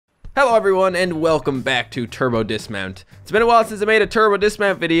Hello everyone and welcome back to Turbo Dismount. It's been a while since I made a Turbo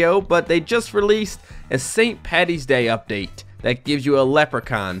Dismount video, but they just released a St. Patty's Day update that gives you a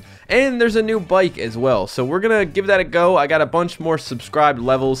Leprechaun. And there's a new bike as well, so we're gonna give that a go. I got a bunch more subscribed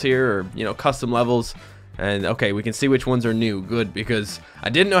levels here, or custom levels. And okay, we can see which ones are new. Good, because I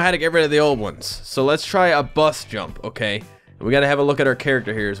didn't know how to get rid of the old ones. So let's try a bus jump, okay? And we gotta have a look at our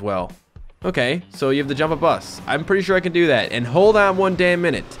character here as well. Okay, so you have to jump a bus. I'm pretty sure I can do that. And hold on one damn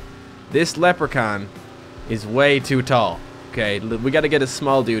minute. This Leprechaun is way too tall. Okay, we gotta get a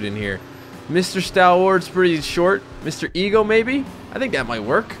small dude in here. Mr. Stalward's pretty short. Mr. Ego, maybe? I think that might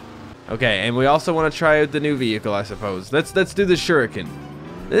work. Okay, and we also want to try out the new vehicle, I suppose. Let's do the Shuriken.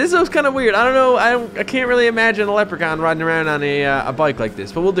 This looks kind of weird. I don't know. I can't really imagine a Leprechaun riding around on a bike like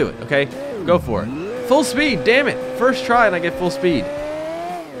this, but we'll do it, okay? Go for it. Full speed, damn it. First try and I get full speed.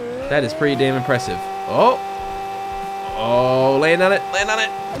 That is pretty damn impressive. Oh, land on it, land on it.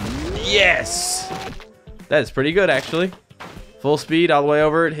 Yes! That is pretty good, actually. Full speed all the way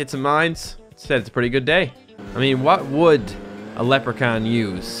over it, hit some mines. Said it's a pretty good day. I mean, what would a Leprechaun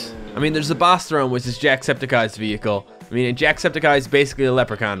use? I mean, there's the Boss Throne, which is Jacksepticeye's vehicle. I mean, Jacksepticeye is basically a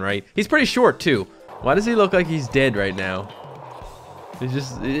Leprechaun, right? He's pretty short, too. Why does he look like he's dead right now?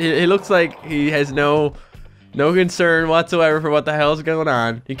 He looks like he has no concern whatsoever for what the hell is going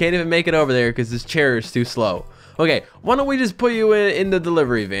on. He can't even make it over there because his chair is too slow. Okay, why don't we just put you in the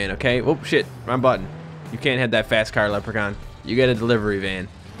delivery van, okay? Oh, shit, wrong button. You can't have that fast car, Leprechaun. You get a delivery van.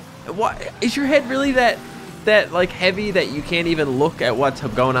 What, is your head really that like heavy that you can't even look at what's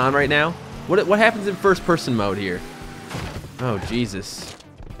going on right now? What happens in first person mode here? Oh, Jesus.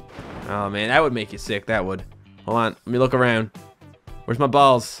 Oh, man, that would make you sick, that would. Hold on, let me look around. Where's my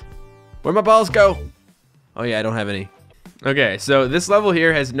balls? Where'd my balls go? Oh, yeah, I don't have any. Okay, so this level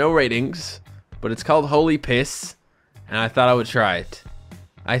here has no ratings, but it's called Holy Piss, and I thought I would try it.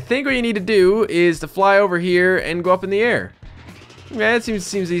 I think what you need to do is to fly over here and go up in the air. Yeah, it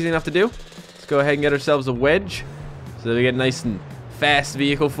seems easy enough to do. Let's go ahead and get ourselves a wedge so that we get a nice and fast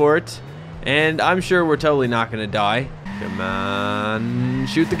vehicle for it. And I'm sure we're totally not going to die. Come on.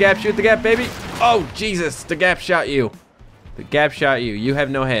 Shoot the gap, baby. Oh, Jesus, the gap shot you. The gap shot you. You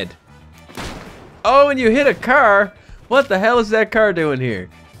have no head. Oh, and you hit a car. What the hell is that car doing here?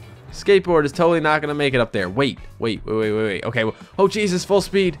 Skateboard is totally not gonna make it up there. Wait. Okay, oh Jesus, full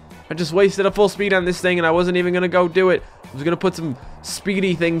speed. I just wasted a full speed on this thing and I wasn't even gonna go do it. I was gonna put some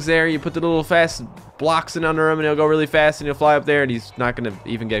speedy things there. You put the little fast blocks in under him and he'll go really fast and he'll fly up there and he's not gonna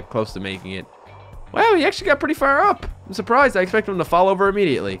even get close to making it. Wow, he actually got pretty far up. I'm surprised. I expect him to fall over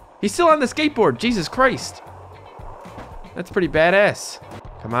immediately. He's still on the skateboard. Jesus Christ. That's pretty badass.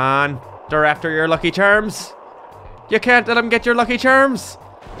 Come on, they're after your Lucky Charms. You can't let them get your Lucky Charms.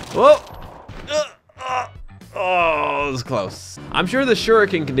 Whoa! Oh, it was close. I'm sure the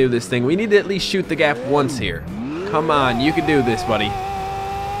Shuriken can do this thing. We need to at least shoot the gap once here. Come on, you can do this, buddy.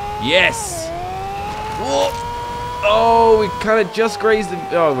 Yes! Whoa! Oh, we kind of just grazed the...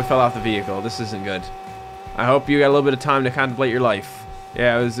 Oh, we fell off the vehicle. This isn't good. I hope you got a little bit of time to contemplate your life.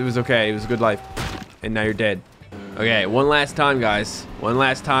 Yeah, it was okay. It was a good life. And now you're dead. Okay, one last time, guys. One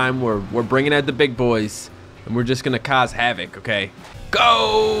last time. We're bringing out the big boys. And we're just gonna cause havoc, okay?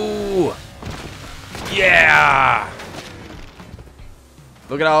 Go! Yeah!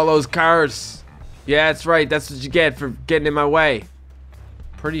 Look at all those cars. Yeah, that's right. That's what you get for getting in my way.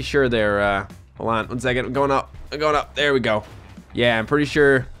 Pretty sure they're, hold on 1 second. I'm going up. There we go. Yeah, I'm pretty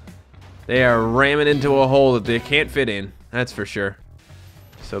sure they are ramming into a hole that they can't fit in. That's for sure.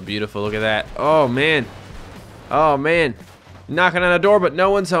 So beautiful. Look at that. Oh, man. Oh, man. Knocking on a door, but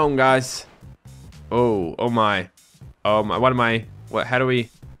no one's home, guys. Oh my. How do we?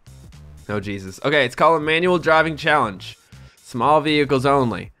 Oh, Jesus. Okay, it's called a manual driving challenge. Small vehicles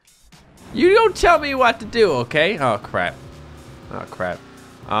only. You don't tell me what to do, okay? Oh, crap.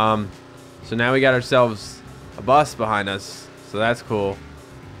 So now we got ourselves a bus behind us, so that's cool.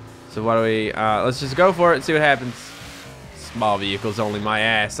 So what do we, let's just go for it and see what happens. Small vehicles only, my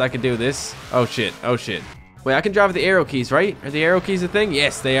ass. I can do this. Oh, shit. Wait, I can drive with the arrow keys, right? Are the arrow keys a thing?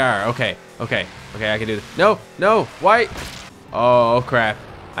 Yes, they are. Okay, I can do this. No, why? Oh, crap.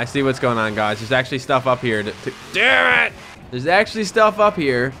 I see what's going on, guys. There's actually stuff up here to damn it! There's actually stuff up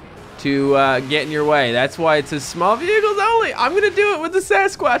here to get in your way. That's why it says small vehicles only. I'm gonna do it with the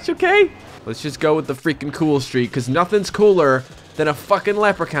Sasquatch, okay? Let's just go with the freaking cool streak, because nothing's cooler than a fucking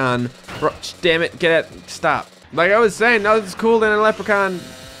Leprechaun. Bro, damn it, stop. Like I was saying, nothing's cooler than a Leprechaun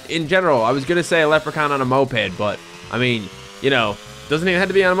in general. I was gonna say a Leprechaun on a moped, but I mean, doesn't even have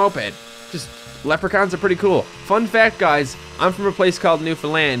to be on a moped. Just Leprechauns are pretty cool. Fun fact, guys, I'm from a place called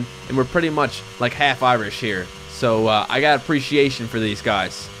Newfoundland, and we're pretty much like half Irish here. So I got appreciation for these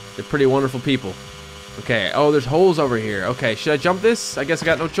guys. They're pretty wonderful people. Okay. Oh, there's holes over here. Okay, should I jump this? I guess I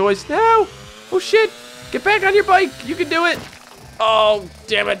got no choice. No! Oh, shit! Get back on your bike! You can do it! Oh,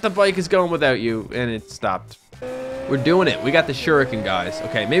 damn it. The bike is going without you. And it stopped. We're doing it. We got the shuriken, guys.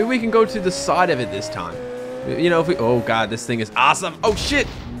 Okay, maybe we can go to the side of it this time. You know, if we... Oh, God, this thing is awesome. Oh, shit!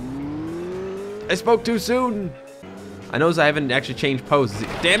 I spoke too soon. I noticed I haven't actually changed poses.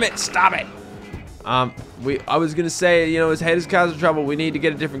 Damn it! Stop it! I was gonna say, you know, his head is causing trouble. We need to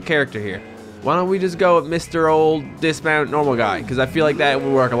get a different character here. Why don't we just go with Mr. Old Dismount Normal Guy? Because I feel like that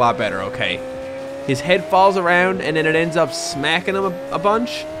would work a lot better, okay? His head falls around, and then it ends up smacking him a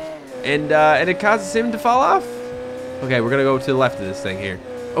bunch. And it causes him to fall off. Okay, we're gonna go to the left of this thing here.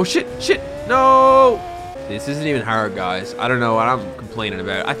 Oh, shit, shit, no! This isn't even hard, guys. I don't know what I'm complaining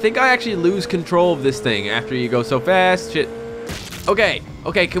about. I think I actually lose control of this thing after you go so fast. Shit. Okay,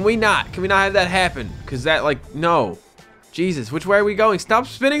 okay, can we not have that happen? Because that, like, no. Jesus, which way are we going? Stop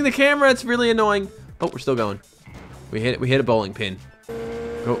spinning the camera, it's really annoying. Oh, we're still going. We hit a bowling pin.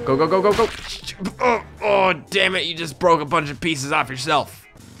 Go, go, go, go, go, go. Oh, damn it, you just broke a bunch of pieces off yourself.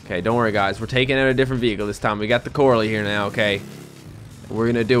 Okay, don't worry, guys. We're taking out a different vehicle this time. We got the Corley here now, okay? We're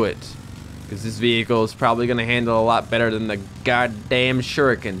gonna do it. Because this vehicle is probably gonna handle a lot better than the goddamn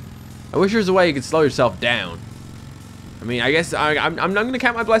shuriken. I wish there was a way you could slow yourself down. I mean, I guess I'm not gonna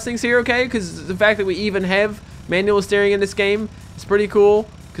count my blessings here, okay? Because the fact that we even have manual steering in this game is pretty cool.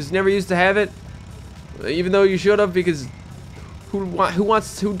 Because you never used to have it, even though you should have. Because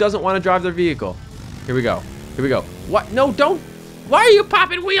who doesn't want to drive their vehicle? Here we go. Here we go. What? No, don't. Why are you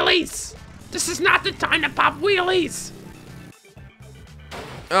popping wheelies? This is not the time to pop wheelies.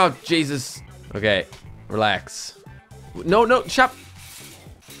 Oh Jesus. Okay, relax. No, no, shut.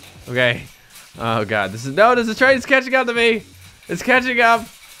 Okay. Oh God, this is a train. It's catching up to me. It's catching up.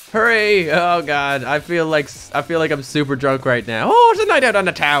 Hurry! Oh God, I feel like I'm super drunk right now. Oh, it's a night out on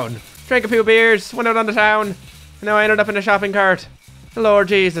the town. Drank a few beers, went out on the town, and now I ended up in a shopping cart. Lord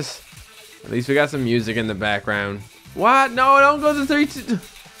Jesus. At least we got some music in the background. What? No, don't go to 3, 2.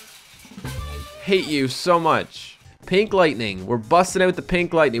 Hate you so much. Pink lightning. We're busting out the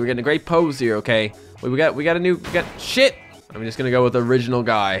pink lightning. We're getting a great pose here, okay? We got shit. I'm just gonna go with the original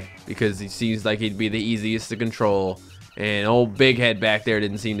guy because he seems like he'd be the easiest to control. And old big head back there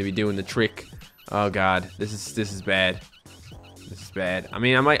didn't seem to be doing the trick. Oh God, this is bad. This is bad. I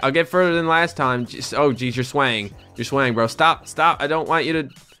mean, I'll get further than last time. Oh geez, you're swaying. You're swaying, bro. Stop, stop. I don't want you to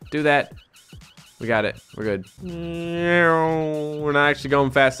do that. We got it. We're good. We're not actually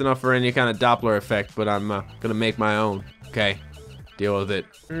going fast enough for any kind of Doppler effect, but I'm gonna make my own. Okay, deal with it.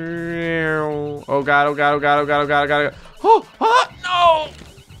 Oh God, oh God, oh God, oh God, oh God, oh God. Oh, oh no!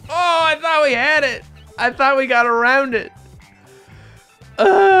 Oh, I thought we had it. I thought we got around it.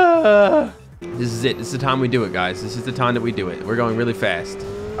 This is it. This is the time we do it, guys. This is the time that we do it. We're going really fast.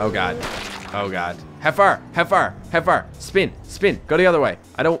 Oh God. Oh God. How far? How far? How far? Spin. Spin. Go the other way.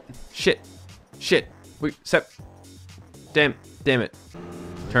 I don't. Shit. Shit. Damn it.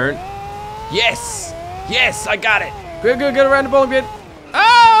 Turn. Yes. Yes, I got it. Good, good, good. Around the bowling pin.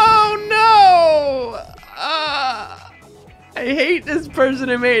 Oh no. I hate this person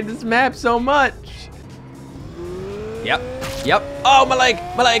who made this map so much. Yep. Yep. Oh, my leg.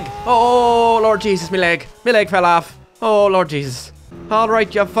 My leg. Oh, Lord Jesus, my leg. My leg fell off. Oh, Lord Jesus. All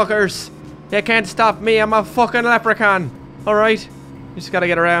right, you fuckers. You can't stop me. I'm a fucking leprechaun. All right. Just gotta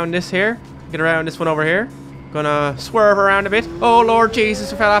get around this here. Get around this one over here. Gonna swerve around a bit. Oh, Lord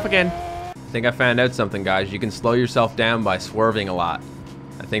Jesus, I fell off again. I think I found out something, guys. You can slow yourself down by swerving a lot.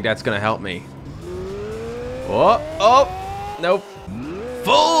 I think that's gonna help me. Oh, oh, nope.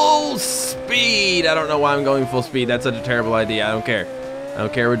 Full speed. I don't know why I'm going full speed. That's such a terrible idea. I don't care. I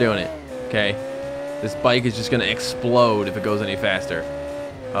don't care. We're doing it. Okay. This bike is just gonna explode if it goes any faster.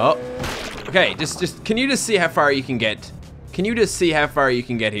 Oh. Okay. Just. Can you just see how far you can get? Can you just see how far you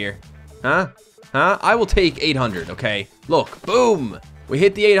can get here? Huh? Huh? I will take 800. Okay. Look. Boom. We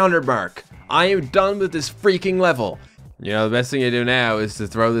hit the 800 mark. I am done with this freaking level. You know, the best thing to do now is to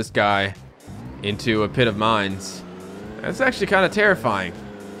throw this guy into a pit of mines. That's actually kind of terrifying.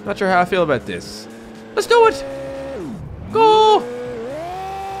 Not sure how I feel about this. Let's do it! Go!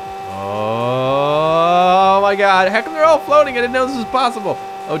 Oh my God! How come they're all floating? I didn't know this was possible.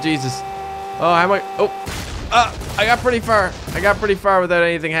 Oh Jesus! Oh, how am I? Oh, I got pretty far. I got pretty far without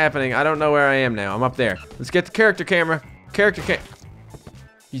anything happening. I don't know where I am now. I'm up there. Let's get the character camera.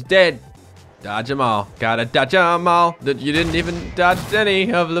 He's dead. Dodge them all. Gotta dodge them all. You didn't even dodge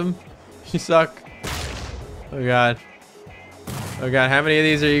any of them. You suck. Oh God. Oh God, how many of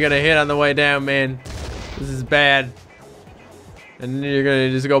these are you gonna hit on the way down, man? This is bad. And then you're gonna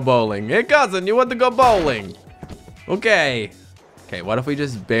just go bowling. Hey cousin, you want to go bowling? Okay. Okay, what if we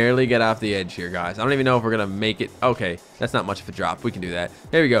just barely get off the edge here, guys? I don't even know if we're gonna make it. Okay, that's not much of a drop. We can do that.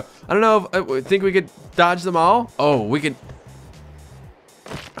 There we go. I don't know if I think we could dodge them all. Oh, we could.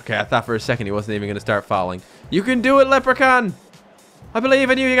 Okay, I thought for a second he wasn't even gonna start falling. You can do it, Leprechaun. I believe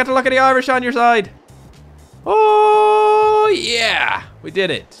in you. You got to look at the Irish on your side. Oh yeah, we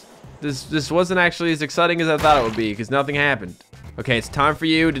did it. This wasn't actually as exciting as I thought it would be because nothing happened. Okay, it's time for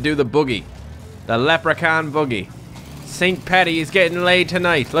you to do the boogie, the Leprechaun boogie. St. Patty is getting laid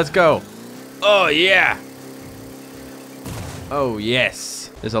tonight. Let's go. Oh, yeah. Oh, yes.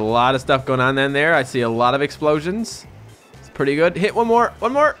 There's a lot of stuff going on in there. I see a lot of explosions. It's pretty good. Hit one more.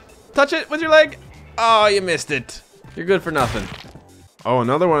 One more. Touch it with your leg. Oh, you missed it. You're good for nothing. Oh,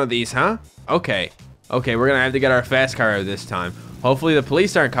 another one of these, huh? Okay. Okay, we're going to have to get our fast car this time. Hopefully the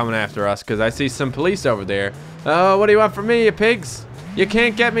police aren't coming after us because I see some police over there. Oh, what do you want from me, you pigs? You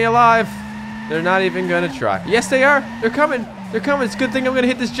can't get me alive. They're not even gonna try. Yes, they are. They're coming. They're coming. It's a good thing I'm gonna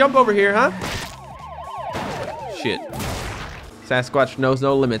hit this jump over here, huh? Shit. Sasquatch knows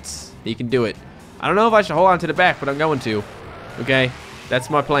no limits. He can do it. I don't know if I should hold on to the back, but I'm going to. Okay? That's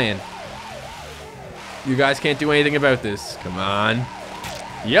my plan. You guys can't do anything about this. Come on.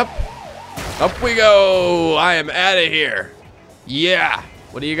 Yep. Up we go. I am out of here. Yeah.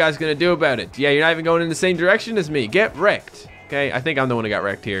 What are you guys gonna do about it? Yeah, you're not even going in the same direction as me. Get wrecked. Okay? I think I'm the one who got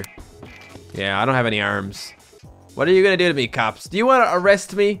wrecked here. Yeah, I don't have any arms. What are you gonna do to me, cops? Do you want to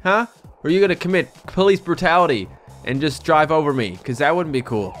arrest me, huh? Or are you gonna commit police brutality and just drive over me? Because that wouldn't be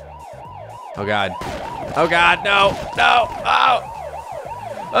cool. Oh, God. Oh, God, no, no,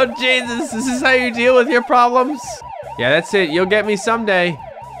 oh! Oh, Jesus, this is how you deal with your problems? Yeah, that's it. You'll get me someday.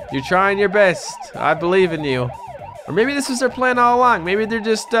 You're trying your best. I believe in you. Or maybe this was their plan all along. Maybe they're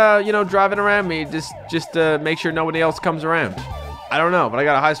just, you know, driving around me just to make sure nobody else comes around. I don't know, but I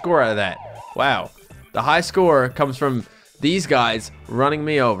got a high score out of that. Wow, the high score comes from these guys running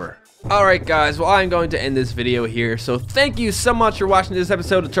me over. Alright guys, well I'm going to end this video here, so thank you so much for watching this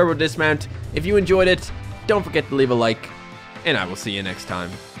episode of Turbo Dismount. If you enjoyed it, don't forget to leave a like, and I will see you next time.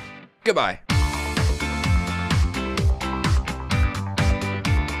 Goodbye.